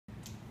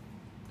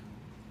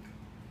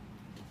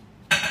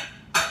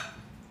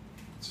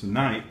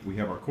Tonight we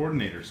have our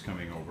coordinators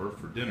coming over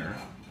for dinner,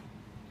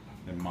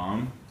 and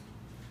Mom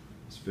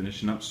is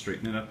finishing up,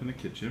 straightening up in the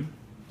kitchen.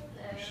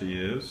 There she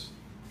is.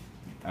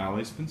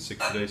 Allie's been sick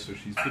today, so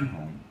she's been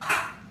home.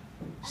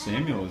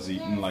 Samuel is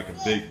eating like a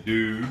big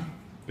dude,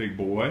 big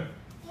boy.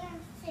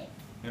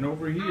 And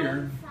over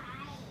here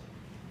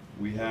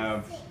we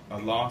have a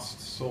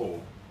lost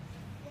soul.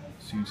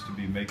 Seems to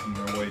be making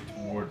her way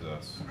towards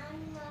us.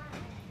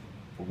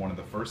 For one of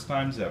the first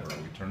times ever,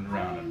 we turned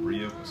around and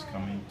Bria was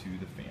coming to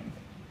the family.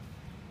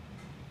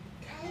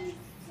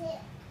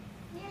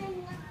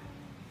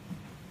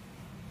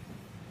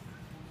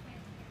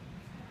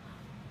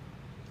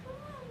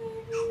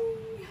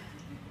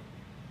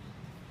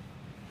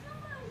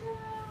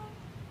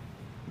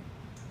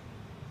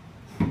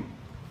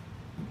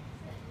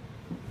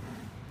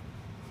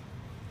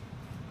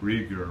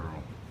 Bria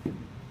girl.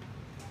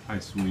 Hi,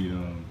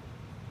 sweetum.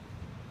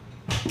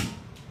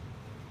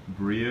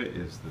 Bria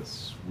is the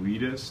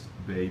sweetest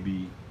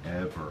baby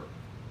ever.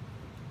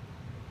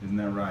 Isn't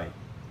that right?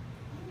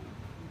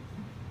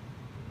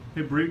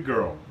 Hey, Bria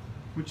girl,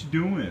 what you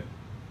doing?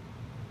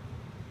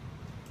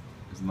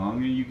 As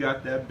long as you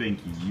got that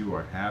binky, you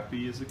are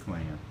happy as a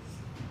clam.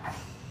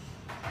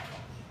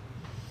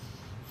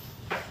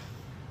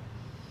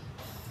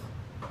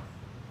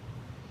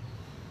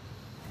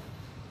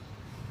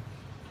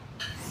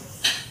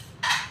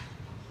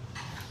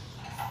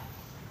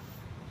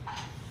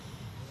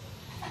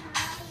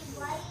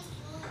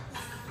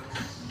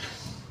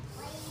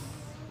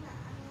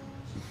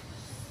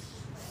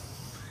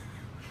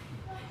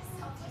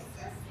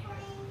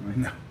 I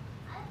know.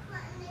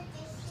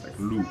 It's like,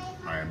 Luke,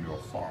 I am your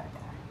father.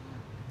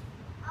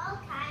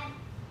 Okay.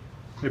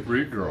 Hey,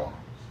 Bria girl.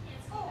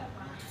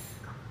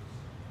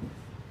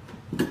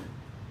 That's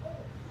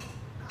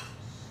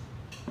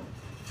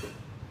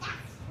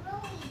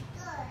really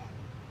good.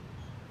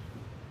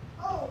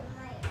 Oh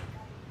my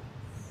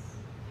goodness.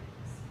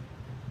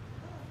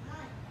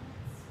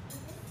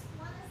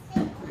 Oh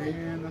my goodness.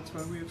 And that's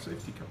why we have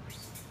safety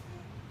covers.